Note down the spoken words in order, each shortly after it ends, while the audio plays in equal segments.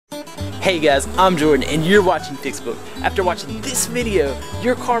Hey guys, I'm Jordan and you're watching Fixbook. After watching this video,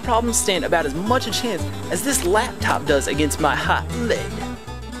 your car problems stand about as much a chance as this laptop does against my hot lead.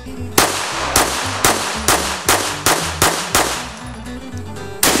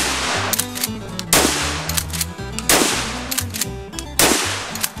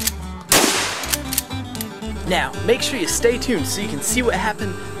 Now, make sure you stay tuned so you can see what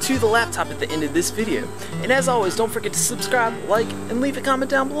happened to the laptop at the end of this video. And as always, don't forget to subscribe, like, and leave a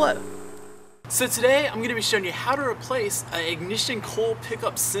comment down below. So today, I'm going to be showing you how to replace an ignition coil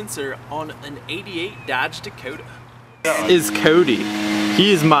pickup sensor on an '88 Dodge Dakota. Is Cody.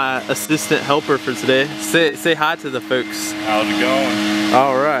 He is my assistant helper for today. Say hi to the folks. How's it going?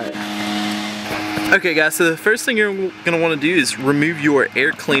 Alright. Okay guys, so the first thing you're going to want to do is remove your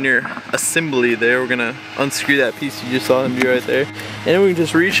air cleaner assembly there. We're going to unscrew that piece you just saw him do right there. And then we can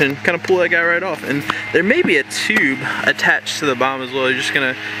just reach and kind of pull that guy right off. And there may be a tube attached to the bottom as well. You're just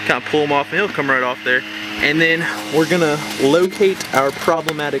going to kind of pull him off and he'll come right off there. And then we're going to locate our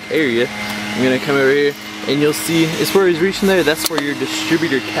problematic area. I'm going to come over here and you'll see it's where he's reaching there. That's where your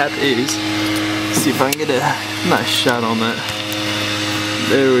distributor cap is. Let's see if I can get a nice shot on that.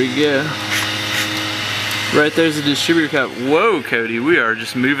 There we go. Right there's the distributor cap. Whoa, Cody, we are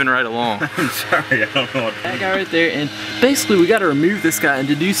just moving right along. I'm sorry, I don't know what. That guy right there, and basically we got to remove this guy, and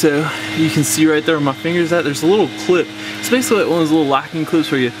to do so, you can see right there where my finger's at, there's a little clip. It's basically like one of those little locking clips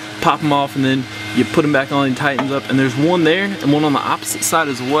where you pop them off and then you put them back on and tightens up, and there's one there and one on the opposite side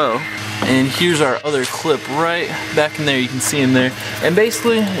as well. And here's our other clip right back in there, you can see him there. And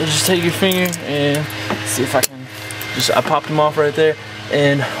basically, you just take your finger and see if I can I popped them off right there.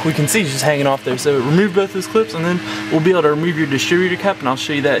 And we can see it's just hanging off there. So remove both those clips and then we'll be able to remove your distributor cap, and I'll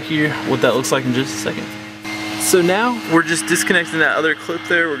show you that here, what that looks like in just a second. So now we're just disconnecting that other clip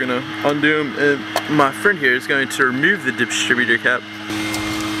there. We're gonna undo them, and my friend here is going to remove the distributor cap.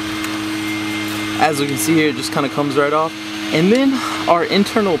 As we can see here, it just kind of comes right off. And then our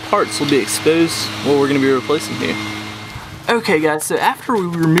internal parts will be exposed, what we're gonna be replacing here. Okay guys, so after we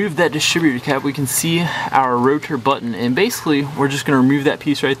remove that distributor cap, we can see our rotor button, and basically we're just going to remove that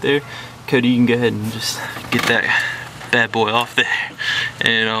piece right there. Cody, you can go ahead and just get that bad boy off there.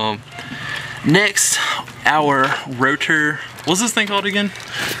 And next, our rotor, what's this thing called again?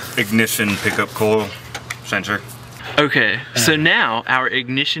 Ignition pickup coil sensor. Okay, so now our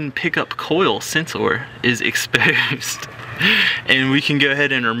ignition pickup coil sensor is exposed. And we can go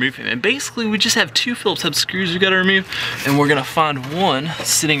ahead and remove him. And basically we just have two Phillips head screws we gotta remove, and we're gonna find one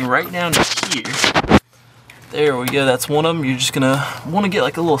sitting right down here. There we go, that's one of them. You're just gonna want to get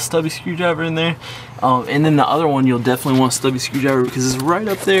like a little stubby screwdriver in there, and then the other one you'll definitely want a stubby screwdriver because it's right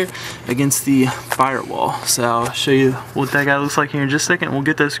up there against the firewall. So I'll show you what that guy looks like here in just a second, and we'll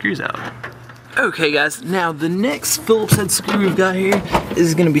get those screws out. Okay guys, now the next Phillips head screw we've got here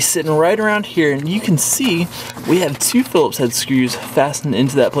is going to be sitting right around here, and you can see we have two Phillips head screws fastened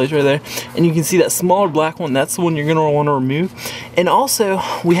into that place right there, and you can see that smaller black one, that's the one you're going to want to remove. And also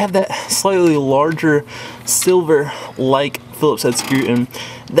we have that slightly larger silver like Phillips head screw, and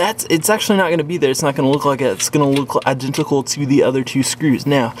it's actually not going to be there. It's not going to look like it. It's going to look identical to the other two screws.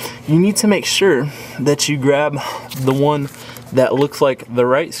 Now you need to make sure that you grab the one that looks like the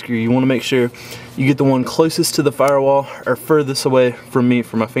right screw. You want to make sure you get the one closest to the firewall or furthest away from me,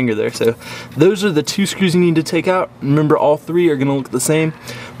 from my finger there. So those are the two screws you need to take out. Remember, all three are going to look the same,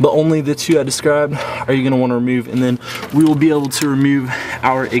 but only the two I described are you going to want to remove, and then we will be able to remove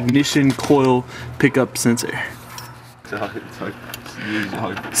our ignition coil pickup sensor.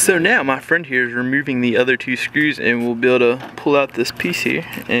 So now my friend here is removing the other two screws, and we'll be able to pull out this piece here,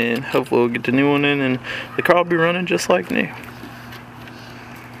 and hopefully we'll get the new one in and the car will be running just like new.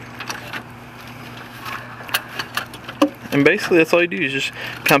 And basically that's all you do is just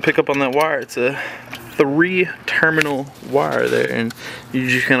kind of pick up on that wire. It's a 3-terminal wire there, and you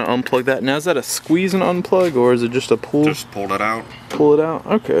just kind of unplug that. Now is that a squeeze and unplug, or is it just a pull? Just pull it out. Pull it out,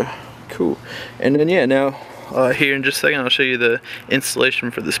 okay, cool. And then yeah, now here in just a second I'll show you the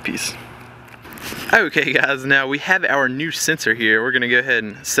installation for this piece. Okay guys, now we have our new sensor here. We're gonna go ahead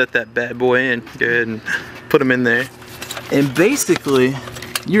and set that bad boy in. Go ahead and put him in there. And basically,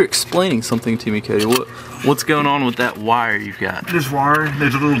 you're explaining something to me, Cody. What's going on with that wire you've got? This wire,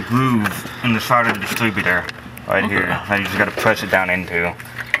 there's a little groove in the side of the distributor right here that you just gotta press it down into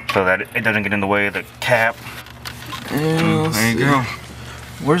so that it doesn't get in the way of the cap. And there you go.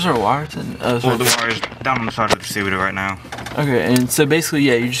 Where's our wire? Well, the wire is down on the side of the distributor right now. Okay, and so basically,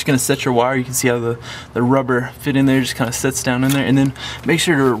 yeah, you're just gonna set your wire. You can see how the rubber fit in there, just kind of sets down in there, and then make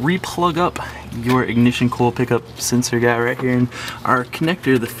sure to re-plug up your ignition coil pickup sensor guy right here. And our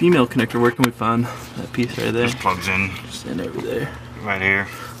connector, the female connector, where can we find that piece right there? Just plugs in. Stand over there. Right here.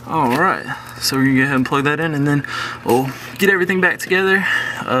 Alright, so we're gonna go ahead and plug that in, and then we'll get everything back together.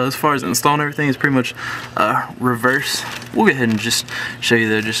 As far as installing everything, is pretty much reverse. We'll go ahead and just show you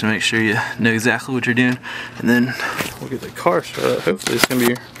though, just to make sure you know exactly what you're doing, and then we'll get the car started. Hopefully it's gonna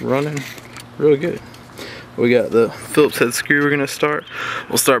be running real good. We got the Phillips head screw we're gonna start.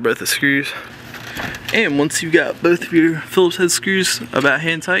 We'll start both the screws. And once you've got both of your Phillips head screws about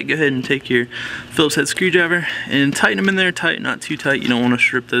hand tight, go ahead and take your Phillips head screwdriver and tighten them in there tight, not too tight. You don't want to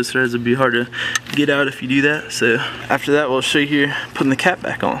strip those threads. It'd be hard to get out if you do that. So after that, we'll show you here putting the cap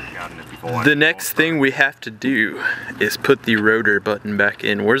back on. The next thing we have to do is put the rotor button back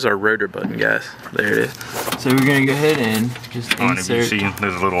in. Where's our rotor button, guys? There it is. So we're gonna go ahead and just insert. If you see,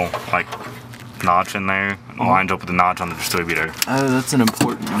 there's a little like notch in there. It lines up with the notch on the distributor. Oh, that's an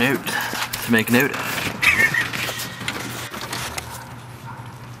important note to make note of.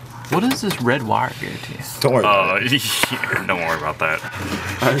 What does this red wire go to? Don't worry about it. Yeah, don't worry about that.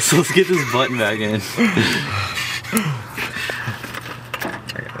 Alright, so let's get this button back in.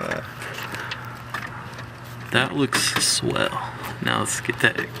 That looks swell. Now let's get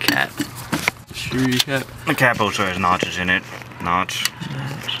that cap. Screw your cap. The cap also has notches in it. Notch.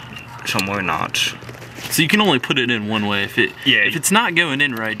 Somewhere notch. So you can only put it in one way. If it's not going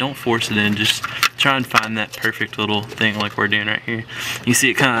in right, don't force it in. Just try and find that perfect little thing like we're doing right here. You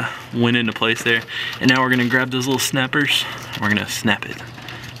see it kind of went into place there. And now we're gonna grab those little snappers. We're gonna snap it.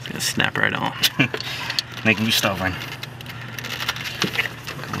 It's gonna snap right on. Making you stubborn. Go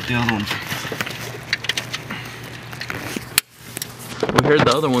with the other one. We heard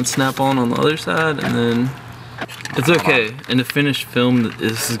the other one snap on the other side, and then it's okay. In the finished film,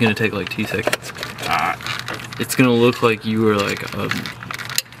 this is gonna take like 2 seconds. It's gonna look like you were like a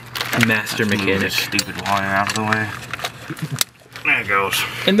master mechanic. Stupid wire out of the way. There it goes.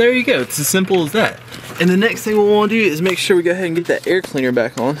 And there you go. It's as simple as that. And the next thing we'll want to do is make sure we go ahead and get that air cleaner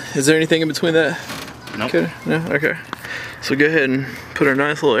back on. Is there anything in between that? Nope. Okay. No? Okay. So go ahead and put our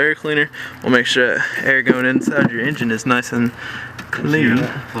nice little air cleaner. We'll make sure that air going inside your engine is nice and clean.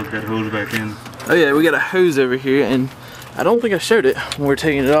 Plug that hose back in. Oh yeah, we got a hose over here, and I don't think I showed it when we're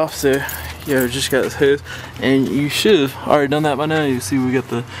taking it off, so yeah, we just got this hose, and you should have already done that by now. You see we got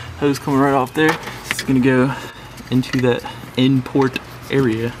the hose coming right off there. It's gonna go into that import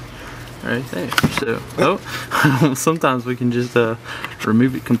area right there. So sometimes we can just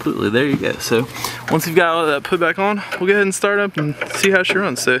remove it completely. There you go. So once you've got all that put back on, we'll go ahead and start up and see how she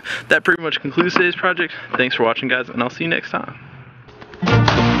runs. So that pretty much concludes today's project. Thanks for watching, guys, and I'll see you next time.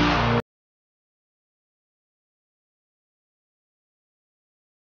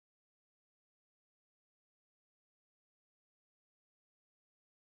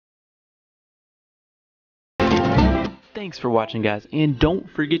 Thanks for watching, guys, and don't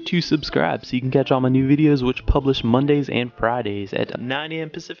forget to subscribe so you can catch all my new videos, which publish Mondays and Fridays at 9 a.m.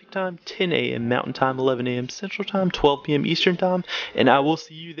 Pacific Time, 10 a.m. Mountain Time, 11 a.m. Central Time, 12 p.m. Eastern Time, and I will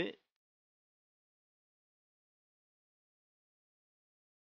see you then.